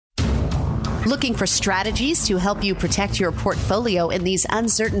Looking for strategies to help you protect your portfolio in these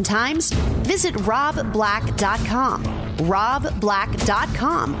uncertain times? Visit robblack.com.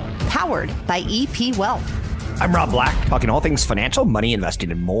 robblack.com, powered by EP Wealth. I'm Rob Black, talking all things financial, money,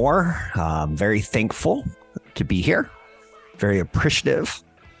 investing, and more. Very thankful to be here. Very appreciative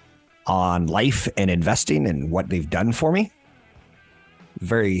on life and investing and what they've done for me.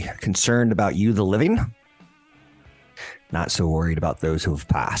 Very concerned about you, the living. Not so worried about those who have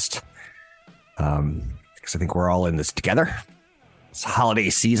passed. Because I think we're all in this together. It's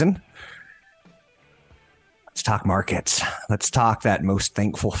holiday season. Let's talk markets. Let's talk that most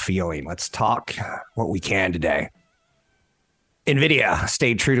thankful feeling. Let's talk what we can today. NVIDIA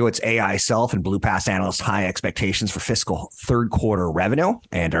stayed true to its AI self and blew past analysts' high expectations for fiscal third quarter revenue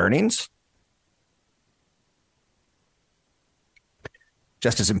and earnings.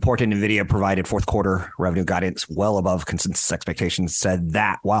 Just as important, NVIDIA provided fourth quarter revenue guidance well above consensus expectations, said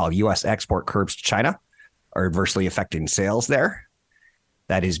that while U.S. export curbs to China are adversely affecting sales there,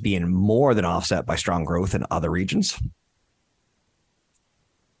 that is being more than offset by strong growth in other regions.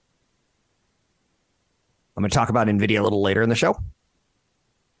 I'm going to talk about NVIDIA a little later in the show.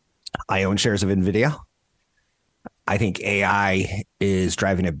 I own shares of NVIDIA. I think AI is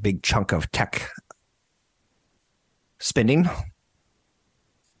driving a big chunk of tech spending.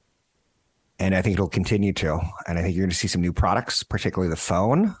 And I think it'll continue to. And I think you're going to see some new products, particularly the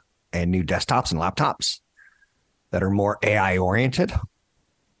phone and new desktops and laptops that are more AI oriented.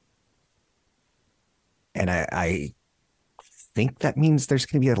 And I think that means there's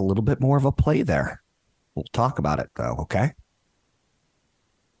going to be a little bit more of a play there. We'll talk about it, though, okay?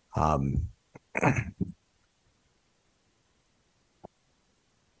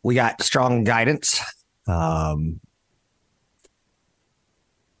 We got strong guidance.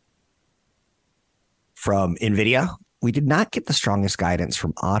 From NVIDIA. We did not get the strongest guidance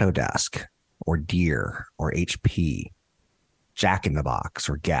from Autodesk or Deere or HP, Jack in the Box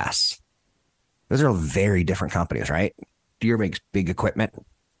or Guess. Those are very different companies, right? Deere makes big equipment.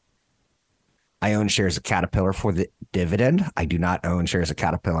 I own shares of Caterpillar for the dividend. I do not own shares of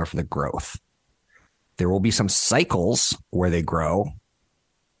Caterpillar for the growth. There will be some cycles where they grow,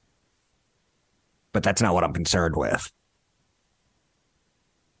 but that's not what I'm concerned with.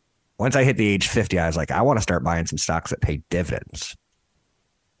 Once I hit the age 50, I was like, I want to start buying some stocks that pay dividends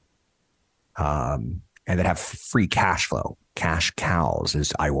and that have free cash flow, cash cows,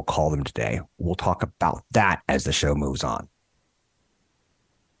 as I will call them today. We'll talk about that as the show moves on.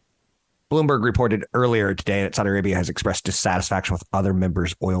 Bloomberg reported earlier today that Saudi Arabia has expressed dissatisfaction with other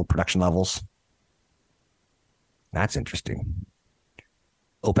members' oil production levels. That's interesting.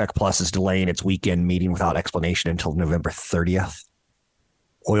 OPEC Plus is delaying its weekend meeting without explanation until November 30th.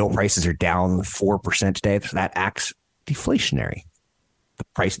 Oil prices are down 4% today, so that acts deflationary. The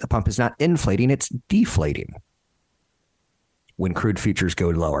price at the pump is not inflating, it's deflating when crude futures go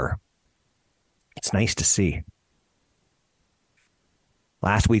lower. It's nice to see.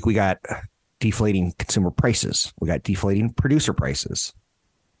 Last week, we got deflating consumer prices. We got deflating producer prices.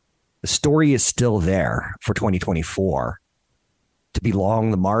 The story is still there for 2024 to be long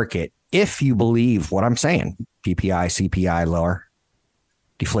the market if you believe what I'm saying. PPI, CPI lower.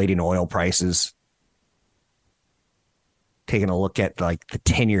 Deflating oil prices, taking a look at like the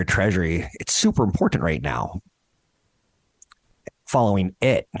 10-year treasury. It's super important right now. Following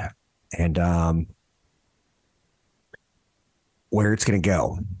it and where it's going to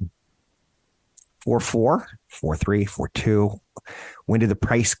go. 4.4, 4.3, 4.2. When did the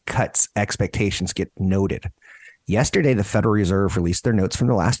price cuts expectations get noted? Yesterday, the Federal Reserve released their notes from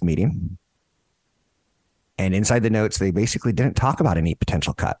the last meeting. And inside the notes, they basically didn't talk about any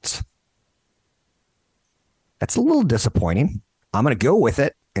potential cuts. That's a little disappointing. I'm going to go with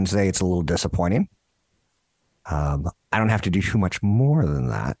it and say it's a little disappointing. I don't have to do too much more than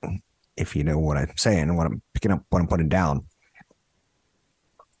that, if you know what I'm saying and what I'm picking up, what I'm putting down.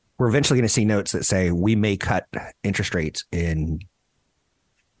 We're eventually going to see notes that say we may cut interest rates in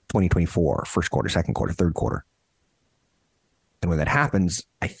 2024, first quarter, second quarter, third quarter. And when that happens,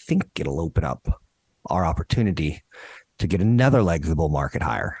 I think it'll open up our opportunity to get another leg of the bull market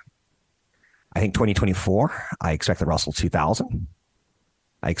higher. I think 2024, I expect the Russell 2000.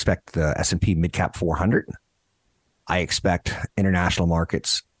 I expect the S&P Midcap 400. I expect international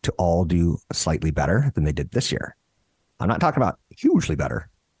markets to all do slightly better than they did this year. I'm not talking about hugely better.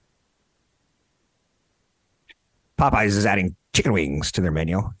 Popeyes is adding chicken wings to their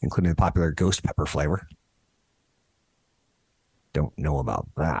menu, including the popular ghost pepper flavor. Don't know about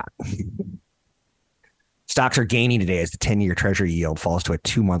that. Stocks are gaining today as the 10-year Treasury yield falls to a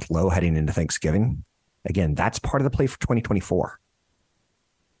 2-month low heading into Thanksgiving. Again, that's part of the play for 2024.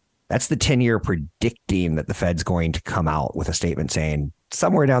 That's the 10-year predicting that the Fed's going to come out with a statement saying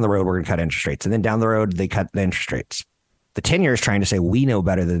somewhere down the road, we're going to cut interest rates. And then down the road, they cut the interest rates. The 10-year is trying to say we know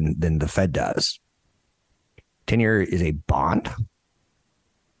better than the Fed does. 10-year is a bond.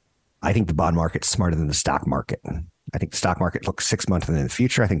 I think the bond market's smarter than the stock market. I think the stock market looks 6 months into the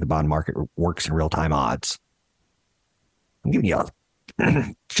future. I think the bond market works in real-time odds. I'm giving you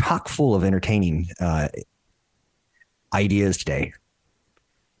a chock full of entertaining ideas today.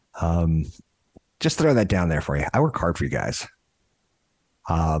 Just throw that down there for you. I work hard for you guys.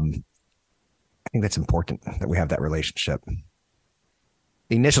 I think that's important that we have that relationship.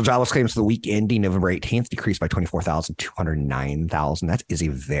 The initial jobless claims for the week ending November 18th decreased by 24,000 to 209,000. That is a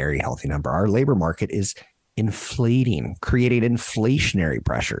very healthy number. Our labor market is inflating, creating inflationary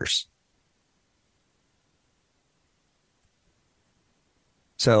pressures.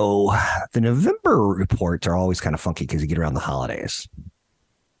 So the November reports are always kind of funky because you get around the holidays.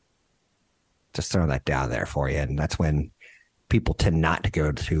 Just throwing that down there for you. And that's when people tend not to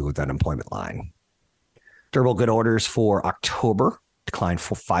go to the unemployment line. Durable good orders for October declined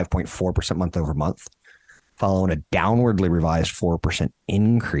for 5.4% month over month, following a downwardly revised 4%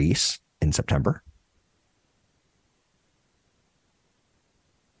 increase in September.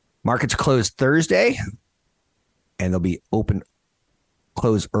 Markets closed Thursday, and they'll be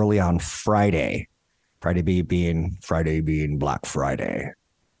close early on Friday. Friday being Black Friday.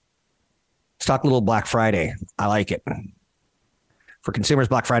 Let's talk a little Black Friday. I like it. For consumers,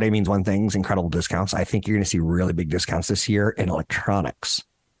 Black Friday means one thing, incredible discounts. I think you're going to see really big discounts this year in electronics.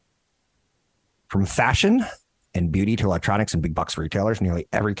 From fashion and beauty to electronics and big box retailers, nearly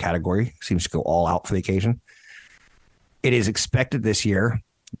every category seems to go all out for the occasion. It is expected this year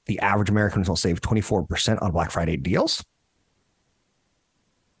the average Americans will save 24% on Black Friday deals.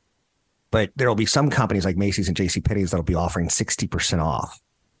 But there will be some companies like Macy's and JCPenney's that will be offering 60% off.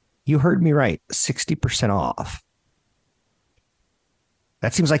 You heard me right, 60% off.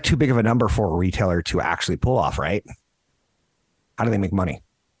 That seems like too big of a number for a retailer to actually pull off, right? How do they make money?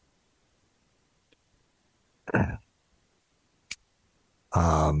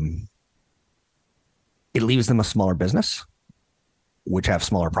 It leaves them a smaller business, which have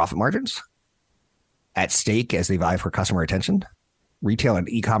smaller profit margins at stake as they vie for customer attention. Retail and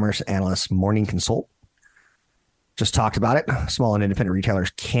e-commerce analyst Morning Consult just talked about it. Small and independent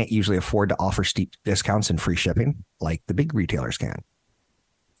retailers can't usually afford to offer steep discounts and free shipping like the big retailers can.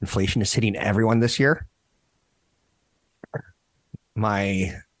 Inflation is hitting everyone this year.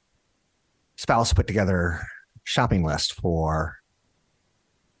 My spouse put together a shopping list for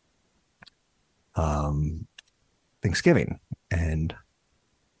Thanksgiving. And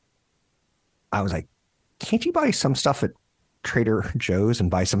I was like, can't you buy some stuff at Trader Joe's and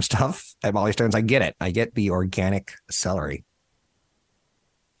buy some stuff at Molly Stone's? I get it. I get the organic celery.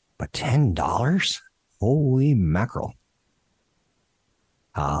 But $10? Holy mackerel.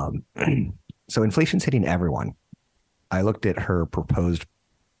 So inflation's hitting everyone. I looked at her proposed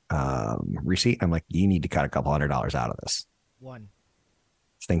receipt. I'm like, you need to cut a couple $100 out of this.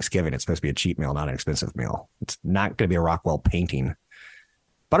 It's Thanksgiving. It's supposed to be a cheap meal, not an expensive meal. It's not going to be a Rockwell painting.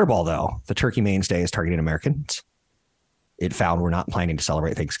 Butterball, though, the turkey mainstay is targeting Americans. It found we're not planning to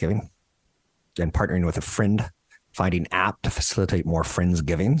celebrate Thanksgiving and partnering with a friend finding app to facilitate more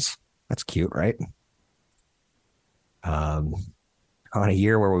Friendsgivings. That's cute, right? On a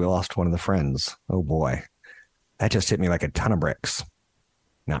year where we lost one of the friends. Oh, boy. That just hit me like a ton of bricks.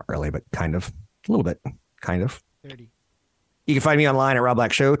 Not really, but kind of. A little bit. Kind of. 30. You can find me online at Rob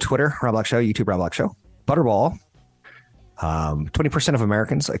Black Show, Twitter, Rob Black Show, YouTube, Rob Black Show. Butterball. 20% of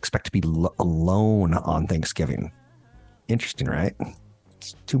Americans expect to be alone on Thanksgiving. Interesting, right?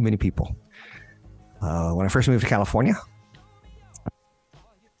 It's too many people. When I first moved to California,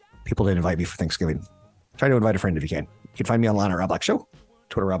 people didn't invite me for Thanksgiving. Try to invite a friend if you can. You can find me online at Rob Black Show,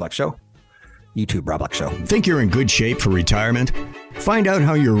 Twitter, Rob Black Show, YouTube, Rob Black Show. Think you're in good shape for retirement? Find out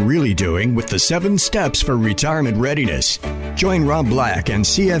how you're really doing with the 7 Steps for Retirement Readiness. Join Rob Black and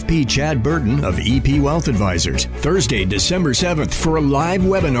CFP Chad Burton of EP Wealth Advisors Thursday, December 7th for a live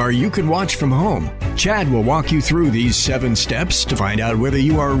webinar you can watch from home. Chad will walk you through these 7 steps to find out whether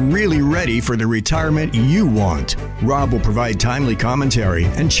you are really ready for the retirement you want. Rob will provide timely commentary,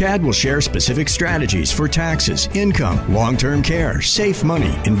 and Chad will share specific strategies for taxes, income, long-term care, safe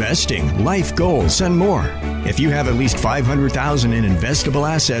money, investing, life goals, and more. If you have at least $500,000 in investable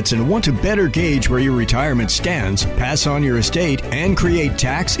assets and want to better gauge where your retirement stands, pass on your estate, and create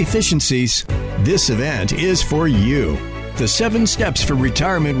tax efficiencies, this event is for you. the 7 Steps for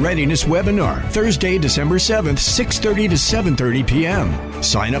Retirement Readiness webinar, Thursday, December 7th, 6:30 to 7:30 p.m.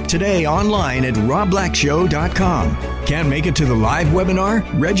 Sign up today online at robblackshow.com. Can't make it to the live webinar?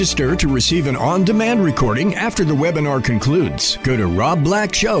 Register to receive an on-demand recording after the webinar concludes. Go to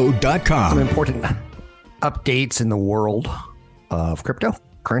robblackshow.com. Some important updates in the world of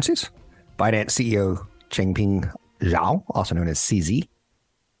cryptocurrencies. Binance CEO Changpeng Zhao, also known as CZ,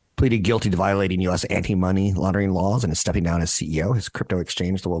 pleaded guilty to violating U.S. anti-money laundering laws and is stepping down as CEO. His crypto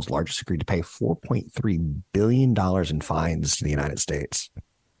exchange, the world's largest, agreed to pay $4.3 billion in fines to the United States.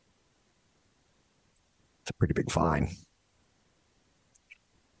 It's a pretty big fine.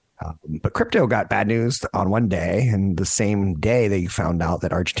 But crypto got bad news on one day, and the same day they found out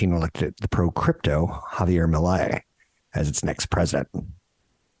that Argentina elected the pro-crypto Javier Milei as its next president.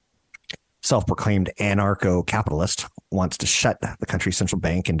 Self-proclaimed anarcho-capitalist wants to shut the country's central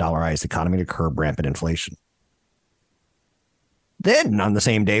bank and dollarize the economy to curb rampant inflation. Then, on the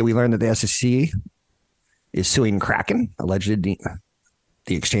same day, we learned that the SEC is suing Kraken, alleged the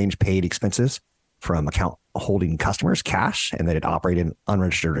exchange paid expenses from account holding customers cash and that it operated an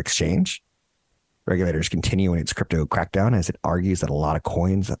unregistered exchange. Regulators continue in its crypto crackdown as it argues that a lot of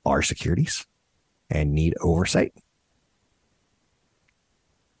coins are securities and need oversight.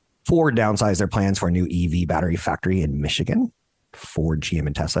 Ford downsized their plans for a new EV battery factory in Michigan. Ford, GM,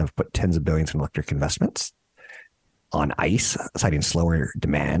 and Tesla have put tens of billions in electric investments on ice, citing slower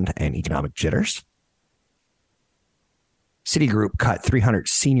demand and economic jitters. Citigroup cut 300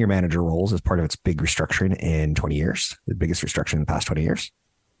 senior manager roles as part of its big restructuring in 20 years, the biggest restructuring in the past 20 years.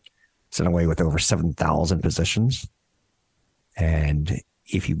 Sent away with over 7,000 positions. And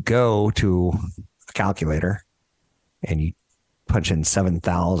if you go to a calculator and you punch in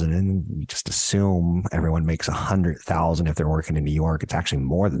 7,000 and you just assume everyone makes 100,000 if they're working in New York, it's actually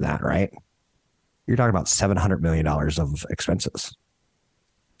more than that, right? You're talking about $700 million of expenses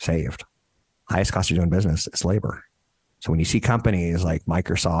saved. Highest cost of doing business is labor. So when you see companies like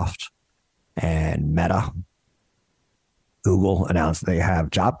Microsoft and Meta, Google announce they have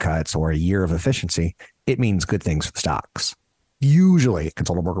job cuts or a year of efficiency, it means good things for the stocks. Usually,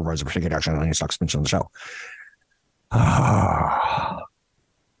 consultant worker provides a particular action on any stocks mentioned on the show.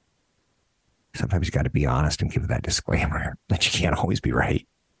 Sometimes you got to be honest and give that disclaimer that you can't always be right.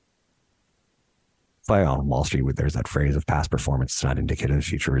 Why on Wall Street, there's that phrase of past performance is not indicative of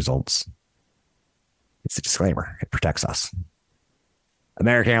future results. It's a disclaimer. It protects us.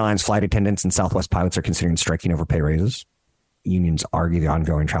 American Airlines flight attendants and Southwest pilots are considering striking over pay raises. Unions argue the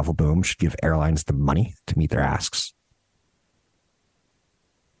ongoing travel boom should give airlines the money to meet their asks.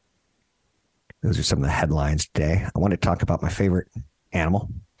 Those are some of the headlines today. I want to talk about my favorite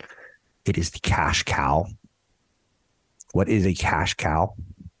animal. It is the cash cow. What is a cash cow?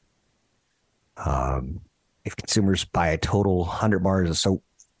 If consumers buy a total 100 bars of soap,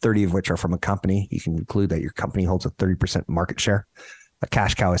 30 of which are from a company, you can conclude that your company holds a 30% market share. A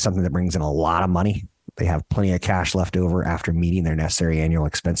cash cow is something that brings in a lot of money. They have plenty of cash left over after meeting their necessary annual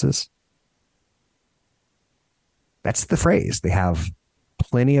expenses. That's the phrase. They have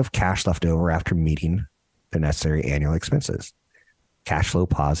plenty of cash left over after meeting the necessary annual expenses. Cash flow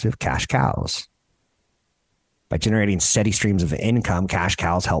positive cash cows. By generating steady streams of income, cash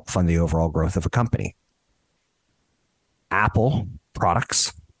cows help fund the overall growth of a company. Apple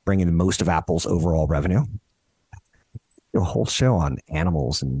products bring in most of Apple's overall revenue. A whole show on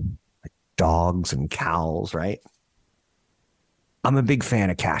animals and dogs and cows, right? I'm a big fan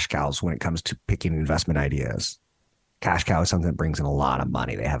of cash cows when it comes to picking investment ideas. Cash cow is something that brings in a lot of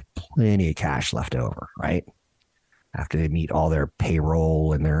money. They have plenty of cash left over, right? After they meet all their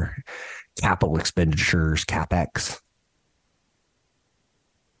payroll and their capital expenditures, CapEx.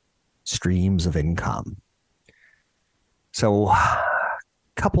 Streams of income. So, a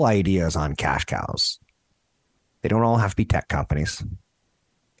couple ideas on cash cows. They don't all have to be tech companies.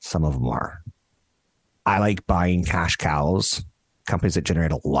 Some of them are. I like buying cash cows, companies that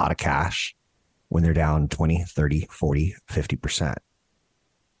generate a lot of cash when they're down 20, 30, 40, 50%.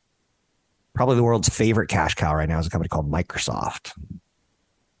 Probably the world's favorite cash cow right now is a company called Microsoft.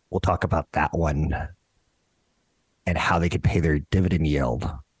 We'll talk about that one and how they could pay their dividend yield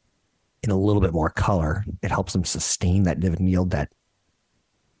in a little bit more color. It helps them sustain that dividend yield, that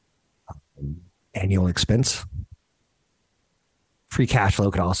annual expense. Free cash flow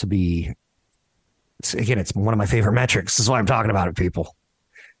could also be, it's one of my favorite metrics. This is why I'm talking about it, people.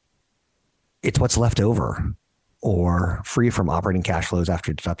 It's what's left over or free from operating cash flows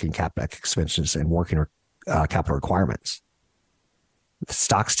after deducting CapEx expenses and working capital requirements. The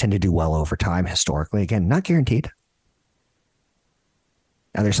stocks tend to do well over time historically. Again, not guaranteed.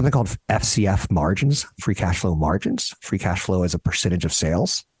 Now, there's something called FCF margins, free cash flow margins. Free cash flow is a percentage of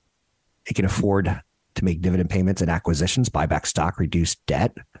sales. It can afford to make dividend payments and acquisitions, buy back stock, reduce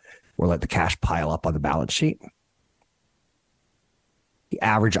debt, or let the cash pile up on the balance sheet. The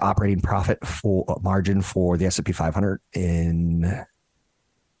average operating profit margin for the S&P 500 in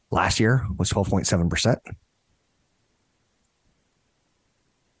last year was 12.7%.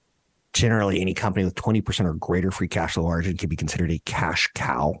 Generally, any company with 20% or greater free cash flow margin can be considered a cash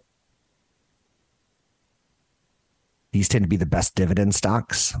cow. These tend to be the best dividend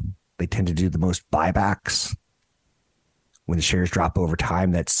stocks. They tend to do the most buybacks. When the shares drop over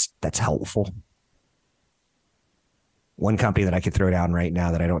time, that's helpful. One company that I could throw down right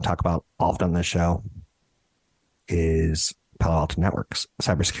now that I don't talk about often on this show is Palo Alto Networks, a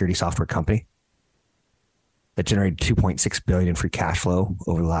cybersecurity software company that generated $2.6 billion in free cash flow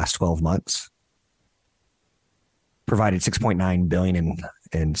over the last 12 months, provided $6.9 billion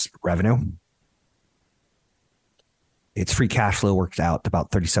in revenue. Its free cash flow worked out to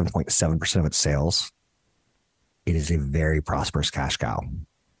about 37.7% of its sales. It is a very prosperous cash cow.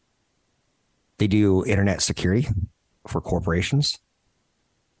 They do internet security for corporations.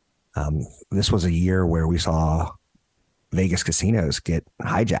 This was a year where we saw Vegas casinos get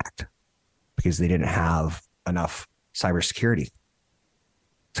hijacked because they didn't have enough cybersecurity.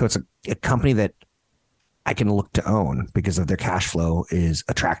 So it's a company that I can look to own because of their cash flow is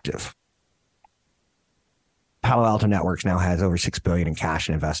attractive. Palo Alto Networks now has over $6 billion in cash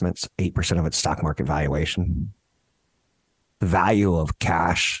and investments, 8% of its stock market valuation. The value of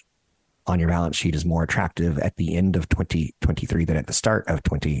cash on your balance sheet is more attractive at the end of 2023 than at the start of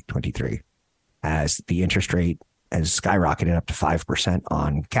 2023, as the interest rate has skyrocketed up to 5%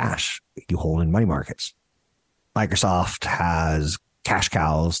 on cash you hold in money markets. Microsoft has cash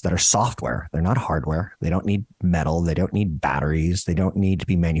cows that are software. They're not hardware. They don't need metal. They don't need batteries. They don't need to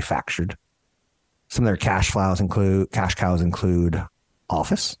be manufactured. Some of their cash cows include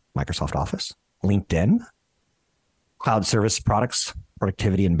Office, Microsoft Office, LinkedIn, cloud service products,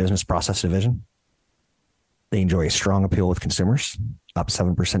 productivity and business process division. They enjoy a strong appeal with consumers, up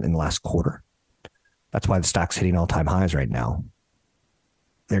 7% in the last quarter. That's why the stock's hitting all-time highs right now.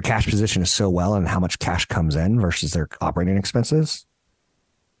 Their cash position is so well, and how much cash comes in versus their operating expenses,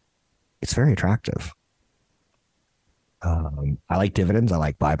 it's very attractive. I like dividends. I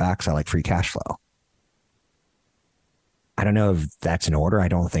like buybacks. I like free cash flow. I don't know if that's in order. I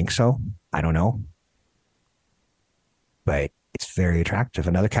don't think so. I don't know. But it's very attractive.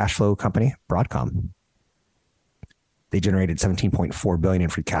 Another cash flow company, Broadcom. They generated $17.4 billion in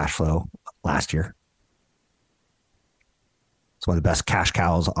free cash flow last year. It's one of the best cash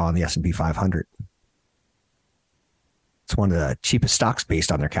cows on the S&P 500. It's one of the cheapest stocks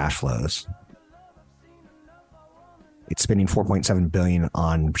based on their cash flows. It's spending $4.7 billion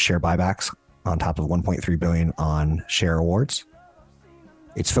on share buybacks on top of $1.3 billion on share awards.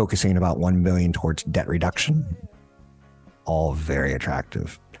 It's focusing about $1 billion towards debt reduction. All very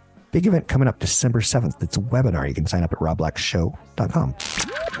attractive. Big event coming up December 7th. It's a webinar. You can sign up at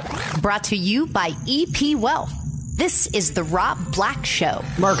robblackshow.com. Brought to you by EP Wealth. This is the Rob Black Show.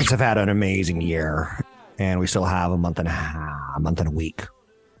 Markets have had an amazing year, and we still have a month and a week.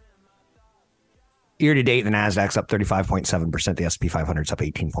 Year to date, the Nasdaq's up 35.7%. The S&P 500's up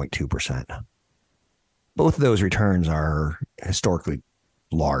 18.2%. Both of those returns are historically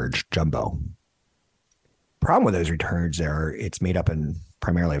large, jumbo. Problem with those returns are it's made up in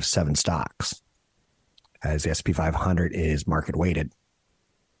primarily of 7 stocks, as the S&P 500 is market weighted.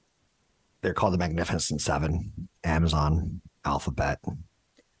 They're called the Magnificent Seven: Amazon, Alphabet,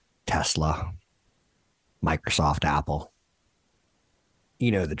 Tesla, Microsoft, Apple.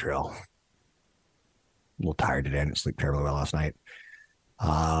 You know the drill. A little tired today. I didn't sleep terribly well last night.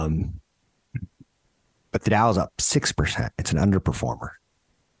 But the Dow's up 6%. It's an underperformer.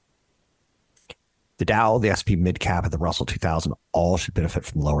 The Dow, the S&P mid-cap, and the Russell 2000 all should benefit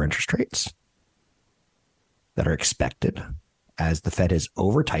from lower interest rates that are expected as the Fed has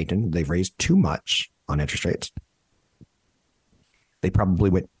over-tightened. They've raised too much on interest rates. They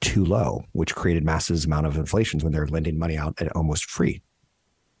probably went too low, which created massive amount of inflation when they're lending money out at almost free.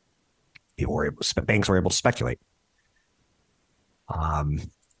 Banks were able to speculate.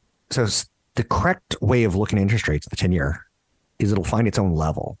 So the correct way of looking at interest rates, the 10-year, is it'll find its own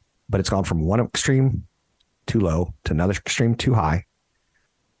level. But it's gone from one extreme too low to another extreme too high.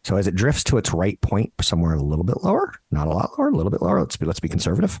 So as it drifts to its right point, somewhere a little bit lower, not a lot lower, a little bit lower, let's be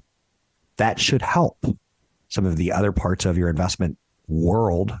conservative. That should help some of the other parts of your investment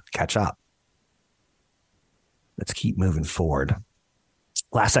world catch up. Let's keep moving forward.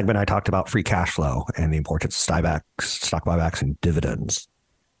 Last segment, I talked about free cash flow and the importance of stock buybacks and dividends.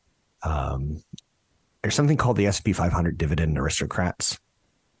 There's something called the S&P 500 Dividend Aristocrats.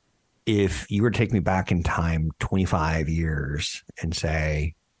 If you were to take me back in time 25 years and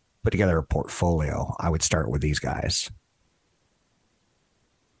say, put together a portfolio, I would start with these guys.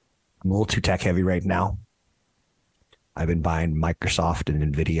 I'm a little too tech heavy right now. I've been buying Microsoft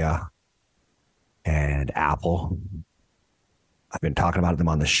and Nvidia and Apple. I've been talking about them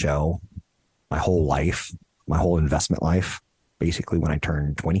on the show my whole life, my whole investment life, basically when I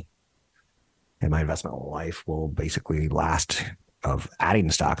turn 20. And my investment life will basically last of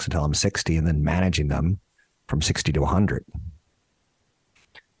adding stocks until I'm 60 and then managing them from 60 to 100.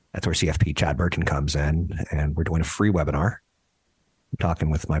 That's where CFP Chad Burton comes in, and we're doing a free webinar. I'm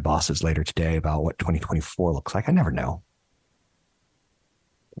talking with my bosses later today about what 2024 looks like. I never know.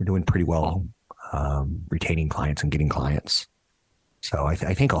 We're doing pretty well retaining clients and getting clients. So I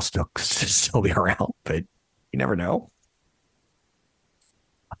think I'll still be around, but you never know.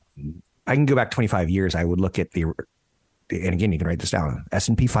 I can go back 25 years. I would look at and again, you can write this down,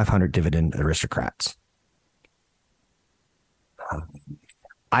 S&P 500 Dividend Aristocrats.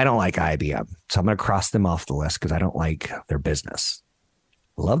 I don't like IBM, so I'm going to cross them off the list because I don't like their business.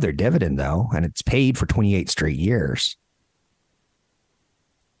 Love their dividend, though, and it's paid for 28 straight years.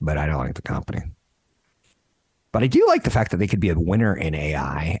 But I don't like the company. But I do like the fact that they could be a winner in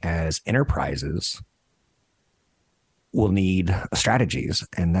AI as enterprises will need strategies,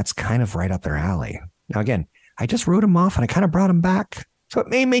 and that's kind of right up their alley. Now, again, I just wrote them off and I kind of brought them back, so it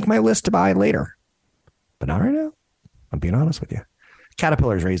may make my list to buy later. But not right now. I'm being honest with you.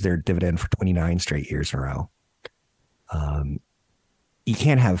 Caterpillar's raised their dividend for 29 straight years in a row. You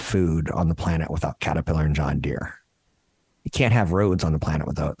can't have food on the planet without Caterpillar and John Deere. You can't have roads on the planet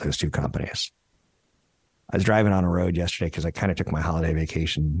without those two companies. I was driving on a road yesterday because I kind of took my holiday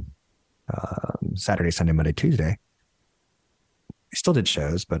vacation Saturday, Sunday, Monday, Tuesday. I still did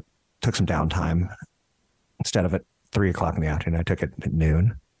shows, but took some downtime. Instead of at 3 o'clock in the afternoon, I took it at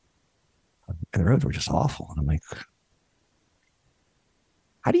noon. And the roads were just awful. And I'm like,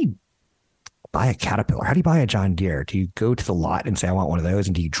 how do you buy a Caterpillar? How do you buy a John Deere? Do you go to the lot and say, I want one of those?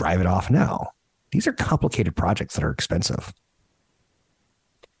 And do you drive it off? No. These are complicated projects that are expensive.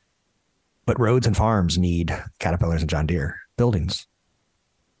 But roads and farms need Caterpillars and John Deere buildings.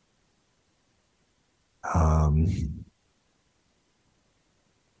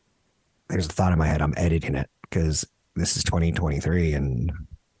 There's a thought in my head. I'm editing it because this is 2023 and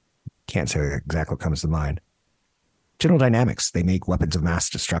can't say exactly what comes to mind. General Dynamics, they make weapons of mass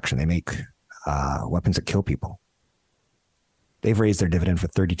destruction. They make weapons that kill people. They've raised their dividend for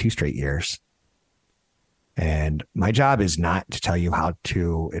 32 straight years. And my job is not to tell you how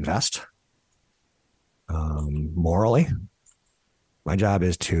to invest morally. My job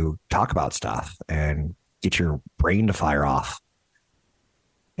is to talk about stuff and get your brain to fire off.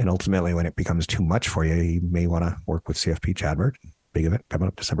 And ultimately, when it becomes too much for you, you may want to work with CFP Chad Burton. Big event coming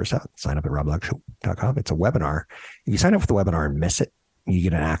up December 7th. Sign up at robblackshow.com. It's a webinar. If you sign up for the webinar and miss it, you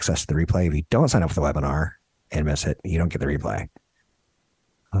get an access to the replay. If you don't sign up for the webinar and miss it, you don't get the replay.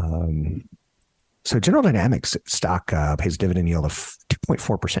 So General Dynamics stock pays a dividend yield of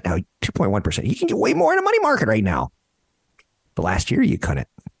 2.4%. Now, 2.1%. You can get way more in a money market right now. But last year, you couldn't.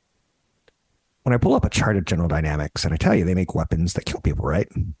 When I pull up a chart of General Dynamics, and I tell you, they make weapons that kill people, right?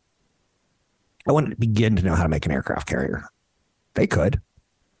 I want to begin to know how to make an aircraft carrier. They could.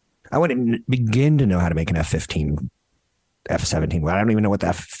 I want to begin to know how to make an F-15, F-17. Well, I don't even know what the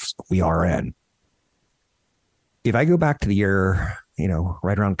F we are in. If I go back to the year,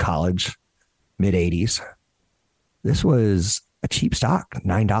 right around college, mid-'80s, this was a cheap stock,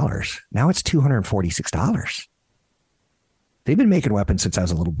 $9. Now it's $246. They've been making weapons since I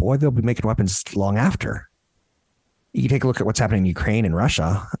was a little boy. They'll be making weapons long after. You take a look at what's happening in Ukraine and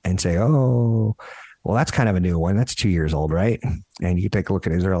Russia and say, oh, well, that's kind of a new one. That's 2 years old, right? And you take a look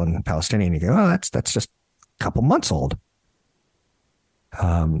at Israel and Palestinian and you go, oh, that's just a couple months old.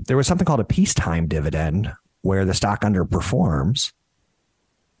 There was something called a peacetime dividend where the stock underperforms,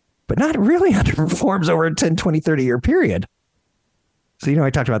 but not really underperforms over a 10, 20, 30-year period. So, I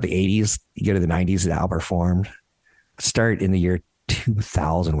talked about the 80s. You go to the 90s, it outperformed. Start in the year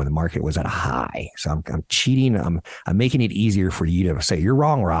 2000 when the market was at a high. So I'm cheating. I'm making it easier for you to say, you're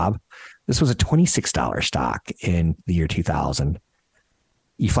wrong, Rob. This was a $26 stock in the year 2000.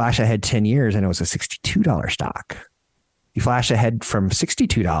 You flash ahead 10 years and it was a $62 stock. You flash ahead from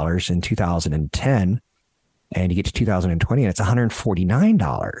 $62 in 2010 and you get to 2020 and it's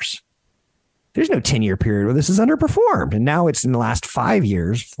 $149. There's no 10-year period where this is underperformed. And now it's in the last 4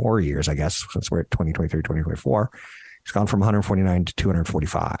 years, I guess, since we're at 2023, 2024. It's gone from 149 to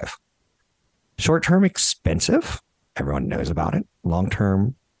 245. Short-term expensive. Everyone knows about it.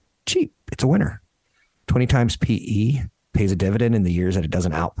 Long-term cheap. It's a winner. 20 times PE, pays a dividend in the years that it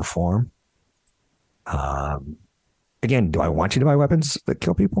doesn't outperform. Again, do I want you to buy weapons that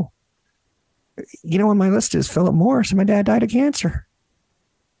kill people? On my list is Philip Morris, and my dad died of cancer.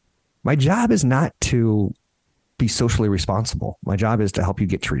 My job is not to be socially responsible. My job is to help you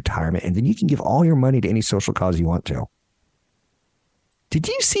get to retirement, and then you can give all your money to any social cause you want to. Did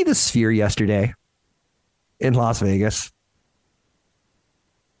you see the Sphere yesterday in Las Vegas?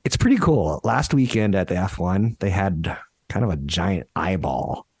 It's pretty cool. Last weekend at the F1, they had kind of a giant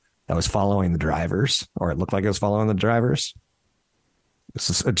eyeball that was following the drivers, or it looked like it was following the drivers.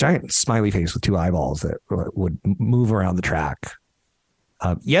 It's a giant smiley face with two eyeballs that would move around the track.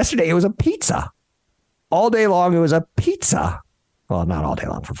 Yesterday, it was a pizza. All day long, it was a pizza. Well, not all day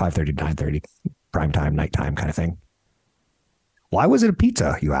long, from 5:30 to 9:30, prime time, nighttime kind of thing. Why was it a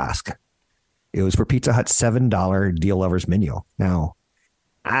pizza, you ask? It was for Pizza Hut's $7 Deal Lovers menu. Now,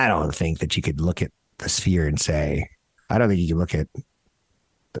 I don't think that you could look at the Sphere and say, I don't think you can look at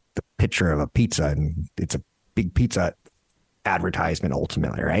the picture of a pizza and it's a big pizza advertisement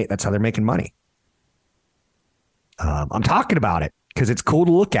ultimately, right? That's how they're making money. I'm talking about it because it's cool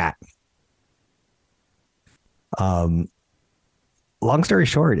to look at. Long story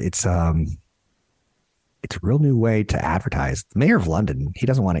short, it's a real new way to advertise. The mayor of London, he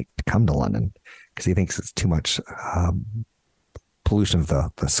doesn't want it to come to London because he thinks it's too much pollution of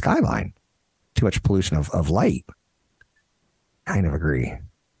the skyline, too much pollution of light. Kind of agree.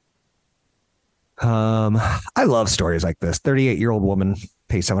 I love stories like this. 38-year-old woman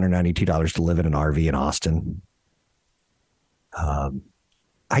pays $792 to live in an RV in Austin.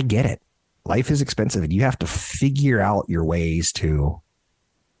 I get it. Life is expensive and you have to figure out your ways to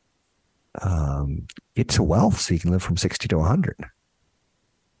get to wealth so you can live from 60 to 100.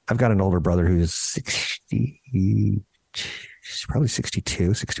 I've got an older brother who's 60, he's probably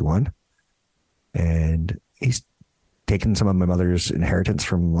 62, 61. And he's taken some of my mother's inheritance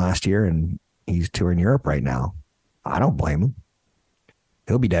from last year and he's touring Europe right now. I don't blame him.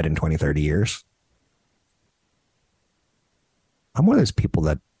 He'll be dead in 20, 30 years. I'm one of those people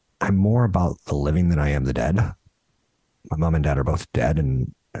that I'm more about the living than I am the dead. My mom and dad are both dead,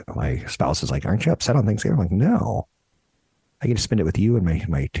 and my spouse is like, aren't you upset on Thanksgiving? I'm like, no. I get to spend it with you and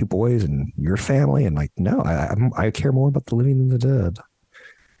my two boys and your family. And like, no, I care more about the living than the dead.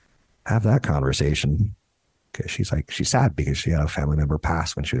 Have that conversation. Because she's sad because she had a family member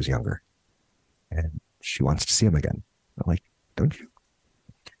pass when she was younger. And she wants to see him again. I'm like, don't you?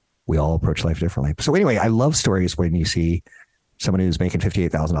 We all approach life differently. So anyway, I love stories when you see someone who's making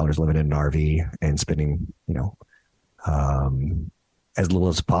 $58,000 living in an RV and spending, as little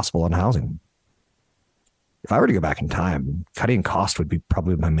as possible on housing. If I were to go back in time, cutting costs would be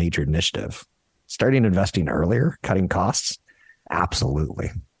probably my major initiative. Starting investing earlier, cutting costs,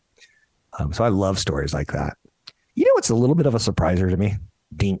 absolutely. So I love stories like that. You know what's a little bit of a surpriser to me?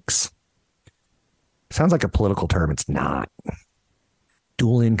 Dinks. Sounds like a political term. It's not.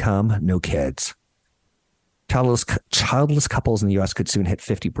 Dual income, no kids. Childless couples in the U.S. could soon hit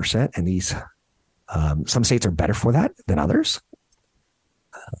 50%, and these some states are better for that than others.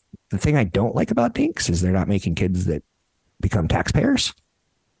 The thing I don't like about dinks is they're not making kids that become taxpayers,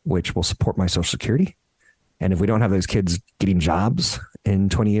 which will support my Social Security. And if we don't have those kids getting jobs in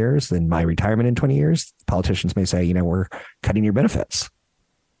 20 years, then my retirement in 20 years, politicians may say, we're cutting your benefits.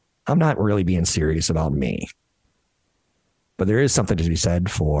 I'm not really being serious about me. But there is something to be said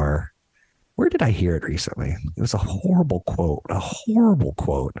for, where did I hear it recently? It was a horrible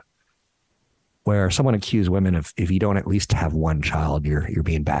quote where someone accused women of, if you don't at least have one child, you're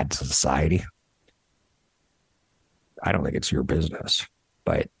being bad to society. I don't think it's your business,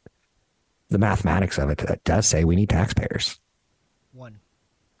 but the mathematics of it does say we need taxpayers. One.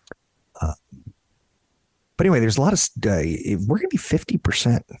 But anyway, there's a lot of, we're going to be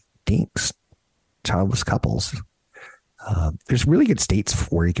 50% dinks, childless couples. There's really good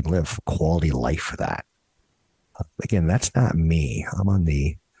states where you can live quality life for that. Again, that's not me. I'm on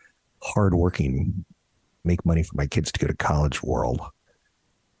the hardworking, make money for my kids to go to college world.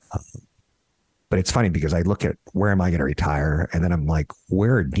 But it's funny because I look at where am I going to retire? And then I'm like,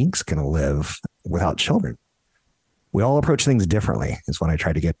 where are dinks going to live without children? We all approach things differently is what I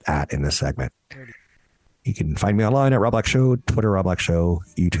try to get at in this segment. You can find me online at Rob Black Show, Twitter, Rob Black Show,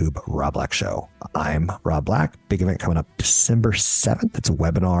 YouTube, Rob Black Show. I'm Rob Black. Big event coming up December 7th. It's a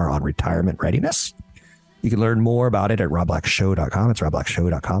webinar on retirement readiness. You can learn more about it at robblackshow.com. It's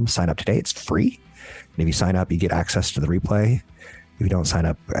robblackshow.com. Sign up today. It's free. And if you sign up, you get access to the replay. If you don't sign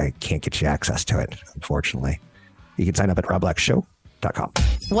up, I can't get you access to it, unfortunately. You can sign up at rob.com.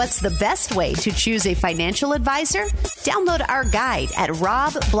 What's the best way to choose a financial advisor? Download our guide at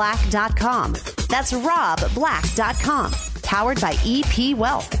robblack.com. That's robblack.com. Powered by EP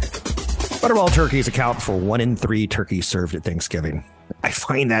Wealth. Butterball turkeys account for 1 in 3 turkeys served at Thanksgiving. I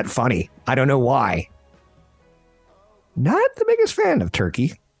find that funny. I don't know why. Not the biggest fan of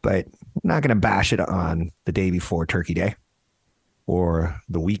turkey, but I'm not going to bash it on the day before Turkey Day or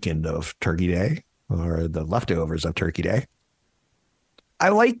the weekend of Turkey Day or the leftovers of Turkey Day. I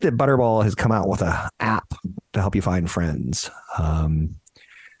like that Butterball has come out with an app to help you find friends.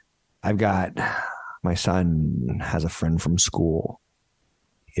 I've got my son has a friend from school.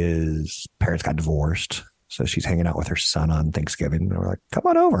 His parents got divorced, so she's hanging out with her son on Thanksgiving. And we're like, come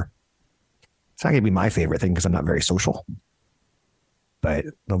on over. It's not going to be my favorite thing because I'm not very social, but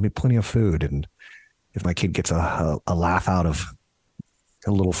there'll be plenty of food. And if my kid gets a laugh out of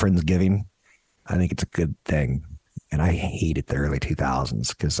a little Friendsgiving, I think it's a good thing. And I hated the early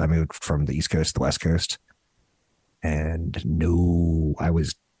 2000s because I moved from the East Coast to the West Coast. And I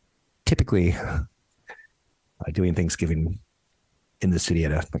was typically doing Thanksgiving in the city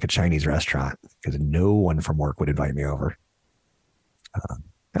at a Chinese restaurant because no one from work would invite me over.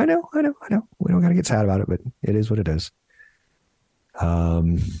 I know. We don't got to get sad about it, but it is what it is.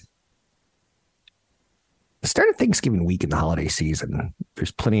 The start of Thanksgiving week in the holiday season,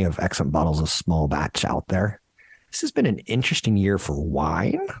 there's plenty of excellent bottles of small batch out there. This has been an interesting year for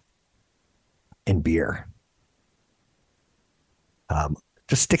wine and beer.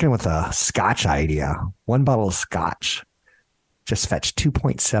 Just sticking with a Scotch idea, one bottle of Scotch just fetched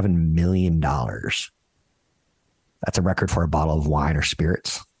 $2.7 million. That's a record for a bottle of wine or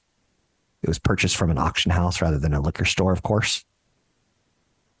spirits. It was purchased from an auction house rather than a liquor store, of course.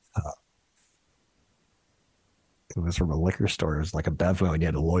 It was from a liquor store. It was like a Bevo and you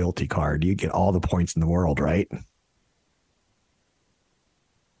had a loyalty card. You get all the points in the world, right?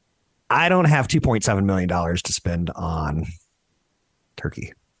 I don't have $2.7 million to spend on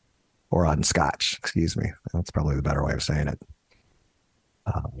turkey or on Scotch. Excuse me. That's probably the better way of saying it.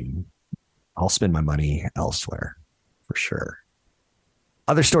 I'll spend my money elsewhere for sure.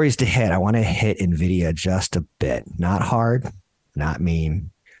 Other stories to hit. I want to hit NVIDIA just a bit. Not hard, not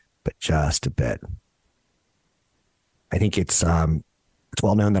mean, but just a bit. I think it's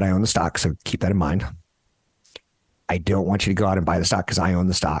well known that I own the stock, so keep that in mind. I don't want you to go out and buy the stock because I own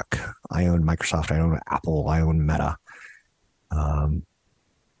the stock. I own Microsoft. I own Apple. I own Meta. And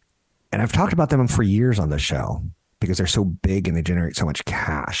I've talked about them for years on the show because they're so big and they generate so much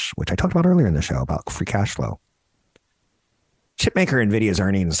cash, which I talked about earlier in the show about free cash flow. Chipmaker NVIDIA's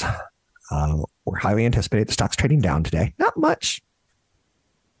earnings were highly anticipated. The stock's trading down today. Not much.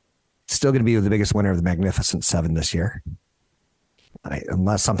 Still going to be the biggest winner of the Magnificent Seven this year.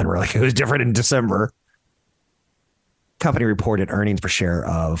 Unless something really goes different in December. Company reported earnings per share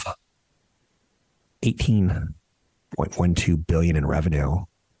of $18.12 billion in revenue.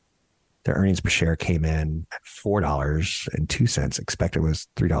 Their earnings per share came in at $4.02. Expected was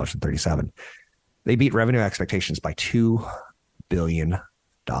 $3.37. They beat revenue expectations by $2 billion. In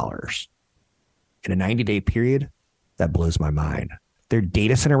a 90-day period, that blows my mind. Their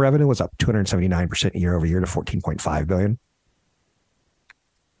data center revenue was up 279% year over year to $14.5 billion.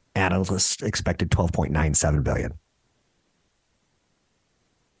 Analysts expected $12.97 billion.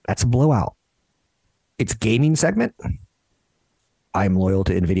 That's a blowout. Its gaming segment, I'm loyal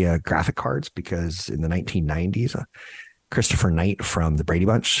to NVIDIA graphic cards because in the 1990s, Christopher Knight from the Brady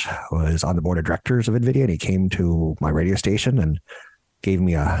Bunch was on the board of directors of NVIDIA, and he came to my radio station and gave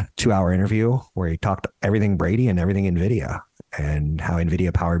me a 2-hour interview where he talked everything Brady and everything NVIDIA and how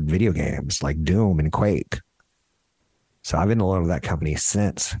NVIDIA powered video games like Doom and Quake. So I've been loyal to that company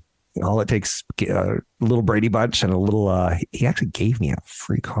since. All it takes a little Brady Bunch and a little, he actually gave me a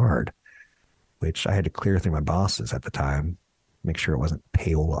free card, which I had to clear through my bosses at the time, make sure it wasn't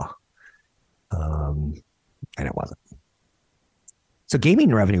payola. And it wasn't. So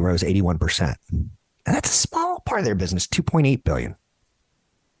gaming revenue rose 81%. And that's a small part of their business, $2.8 billion.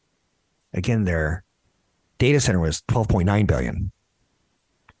 Again, their data center was $12.9 billion.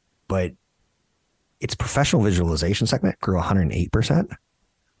 But its professional visualization segment grew 108%.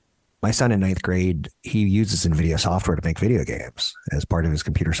 My son in 9th grade, he uses NVIDIA software to make video games as part of his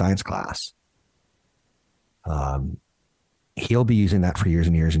computer science class. He'll be using that for years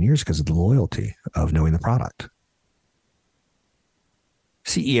and years and years because of the loyalty of knowing the product.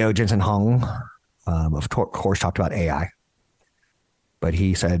 CEO Jensen Huang, of course, talked about AI. But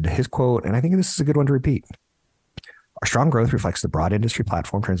he said his quote, and I think this is a good one to repeat. Our strong growth reflects the broad industry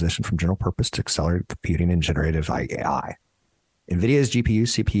platform transition from general purpose to accelerated computing and generative AI. NVIDIA's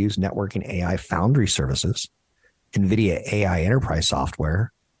GPUs, CPUs, networking, AI foundry services, NVIDIA AI enterprise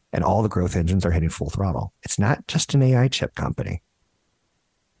software, and all the growth engines are hitting full throttle. It's not just an AI chip company.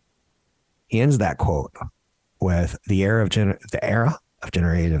 He ends that quote with the era of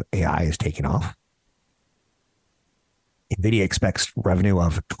generative AI is taking off. NVIDIA expects revenue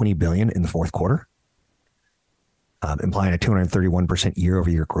of $20 billion in the fourth quarter, implying a 231%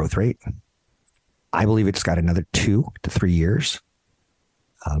 year-over-year growth rate. I believe it's got another 2 to 3 years,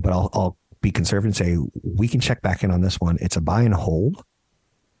 but I'll be conservative and say we can check back in on this one. It's a buy and hold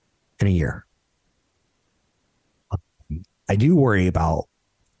in a year. I do worry about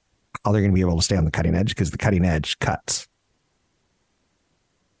how they're going to be able to stay on the cutting edge, because the cutting edge cuts.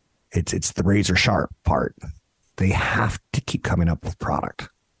 It's the razor sharp part. They have to keep coming up with product.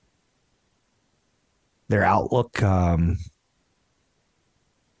 Their outlook,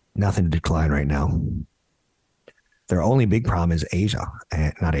 nothing to decline right now. Their only big problem is Asia,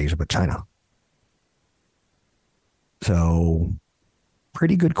 and not Asia, but China. So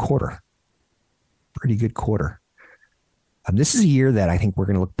pretty good quarter. This is a year that I think we're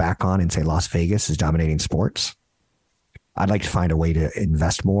going to look back on and say Las Vegas is dominating sports. I'd like to find a way to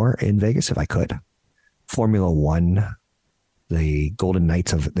invest more in Vegas if I could. Formula One, the Golden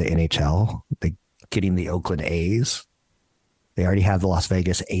Knights of the NHL, getting the Oakland A's. They already have the Las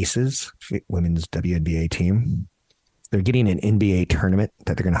Vegas Aces, women's WNBA team. They're getting an NBA tournament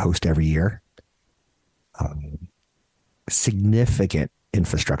that they're going to host every year. Significant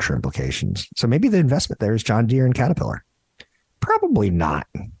infrastructure implications. So maybe the investment there is John Deere and Caterpillar. Probably not.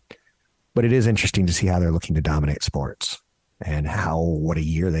 But it is interesting to see how they're looking to dominate sports and what a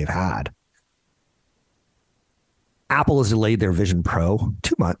year they've had. Apple has delayed their Vision Pro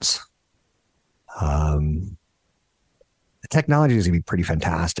 2 months. The technology is going to be pretty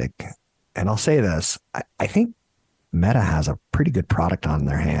fantastic. And I'll say this, I think Meta has a pretty good product on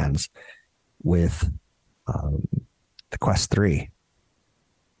their hands with the Quest 3.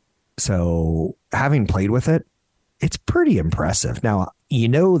 So having played with it, it's pretty impressive. Now, you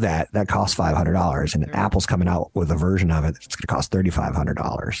know that costs $500, and Apple's coming out with a version of it that's going to cost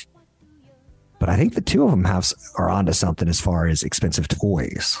 $3,500. But I think the two of them are onto something as far as expensive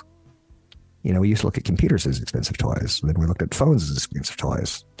toys. You know, we used to look at computers as expensive toys. Then we looked at phones as expensive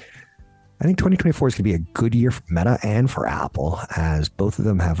toys. I think 2024 is going to be a good year for Meta and for Apple, as both of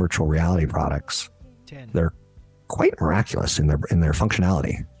them have virtual reality products. They're quite miraculous in their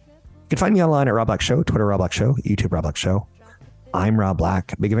functionality. You can find me online at Rob Black Show, Twitter Rob Black Show, YouTube Rob Black Show. I'm Rob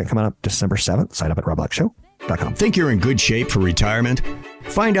Black. Big event coming up December 7th. Sign up at robblackshow.com. Think you're in good shape for retirement?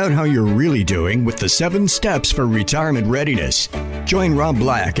 Find out how you're really doing with the 7 Steps for Retirement Readiness. Join Rob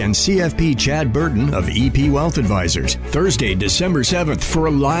Black and CFP Chad Burton of EP Wealth Advisors Thursday, December 7th for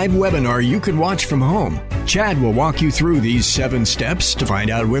a live webinar you can watch from home. Chad will walk you through these 7 steps to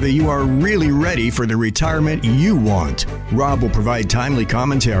find out whether you are really ready for the retirement you want. Rob will provide timely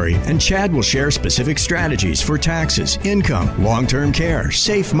commentary, and Chad will share specific strategies for taxes, income, long-term care,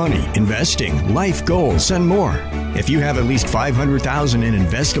 safe money, investing, life goals, and more. If you have at least $500,000 in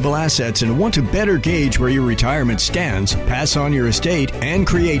investable assets and want to better gauge where your retirement stands, pass on your estate, and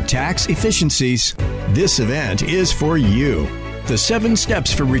create tax efficiencies, this event is for you. The 7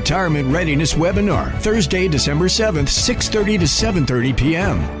 Steps for Retirement Readiness webinar, Thursday, December 7th, 6:30 to 7:30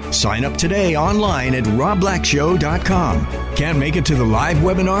 p.m. Sign up today online at robblackshow.com. Can't make it to the live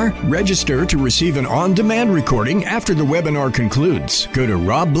webinar? Register to receive an on-demand recording after the webinar concludes. Go to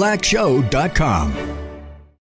robblackshow.com.